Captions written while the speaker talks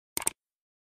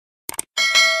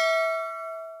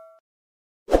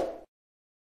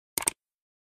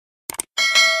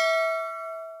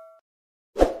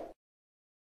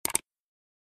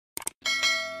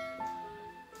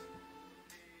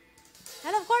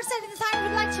And of course, at this time,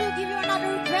 we'd like to give you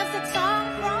another requested song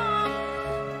from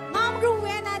Mom Ru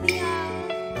and Nadia.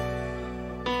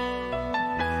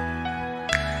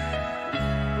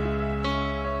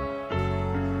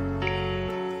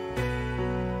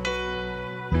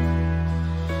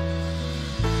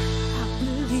 I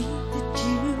believe the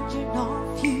children are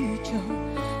future.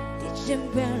 Teach them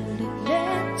well and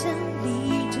let them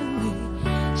lead the way.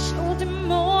 Show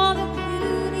them all the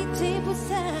beauty they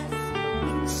possess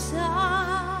inside.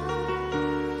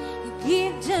 You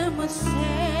give them a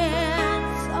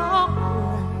sense of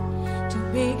pride to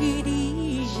make it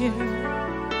easier.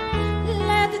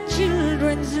 Let the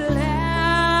children's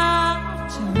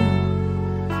laughter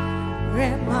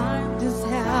remind us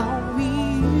how we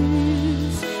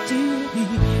used to be.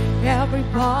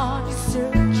 Everybody's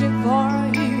searching for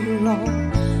a hero.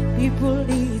 People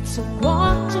need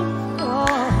someone to call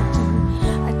to.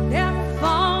 I never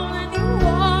found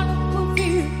anyone who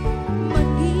fulfilled my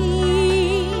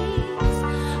needs.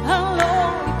 A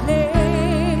lonely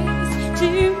place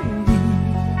to be,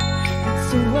 and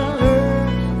so I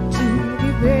learned to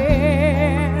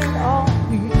depend on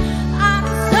me. I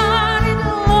decided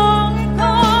long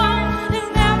ago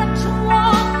never to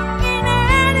walk in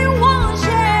anyone's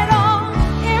shadow.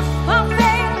 If I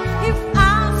fail, if I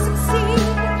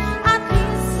succeed, at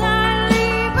least I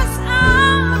live as I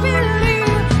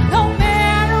believe. No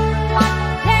matter what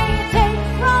they take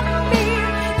from me,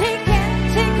 they can't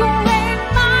take away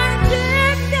my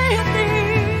dignity.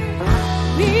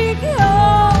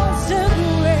 Because the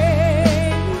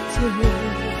greatest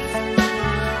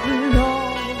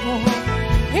love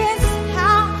is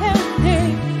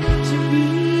happening to me.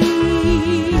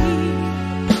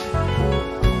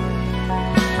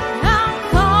 I'm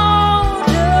called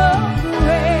the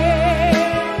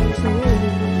greatest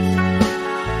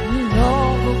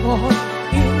love of all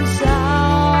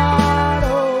inside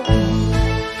of me.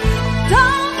 The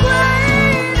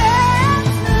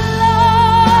greatest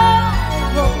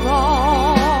love of all.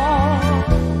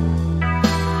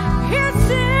 It's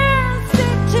easy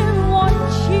to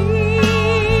achieve.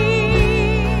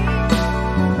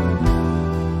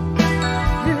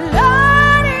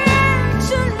 Learning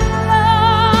to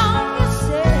love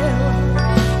yourself,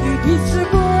 it is the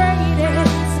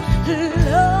greatest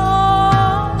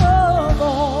love of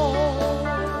all.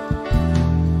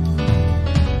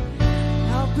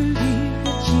 I believe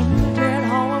the children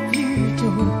are our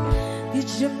future.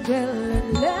 Teach them well and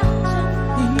let them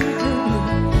lead the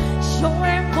way. Show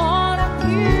them all the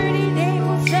beauty they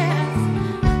possess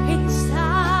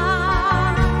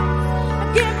inside.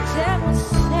 Give them a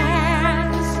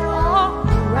sense of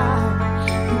pride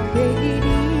to make it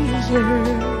easier.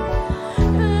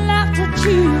 Let the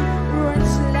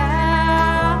children's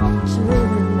laughter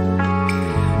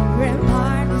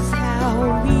remind us how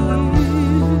we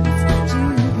used to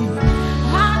be.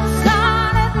 I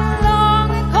decided long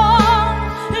ago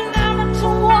never to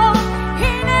walk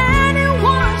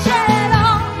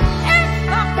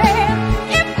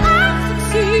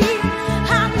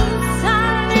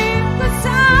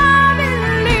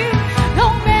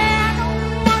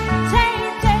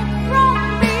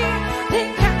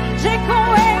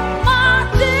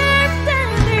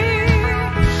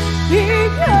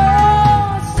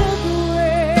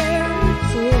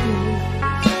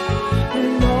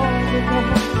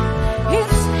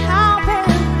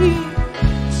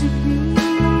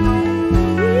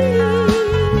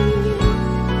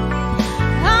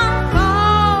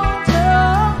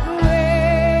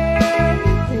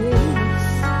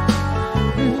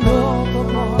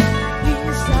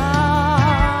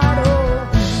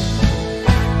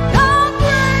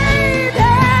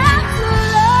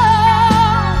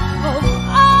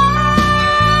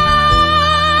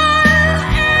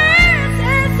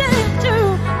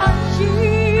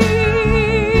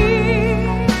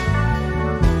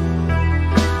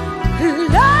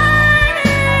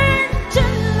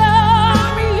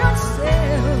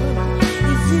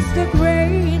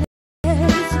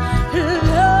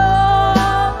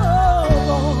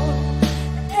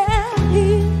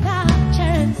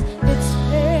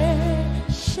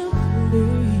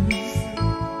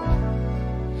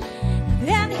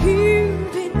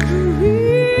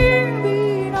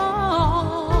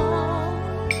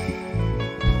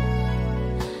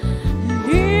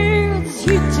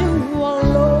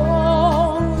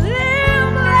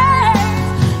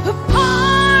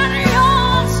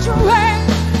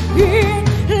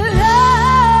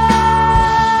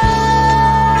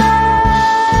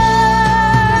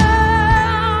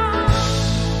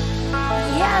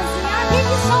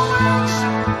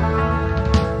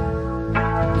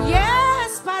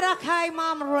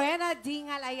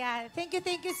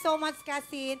so much,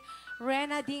 Kasin.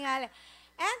 Rena Dingal.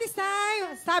 And this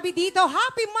time, sabi dito,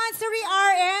 Happy Monthsary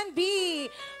RnB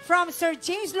from Sir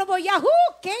James Lobo. Yahoo!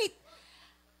 Kate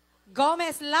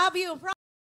Gomez, love you.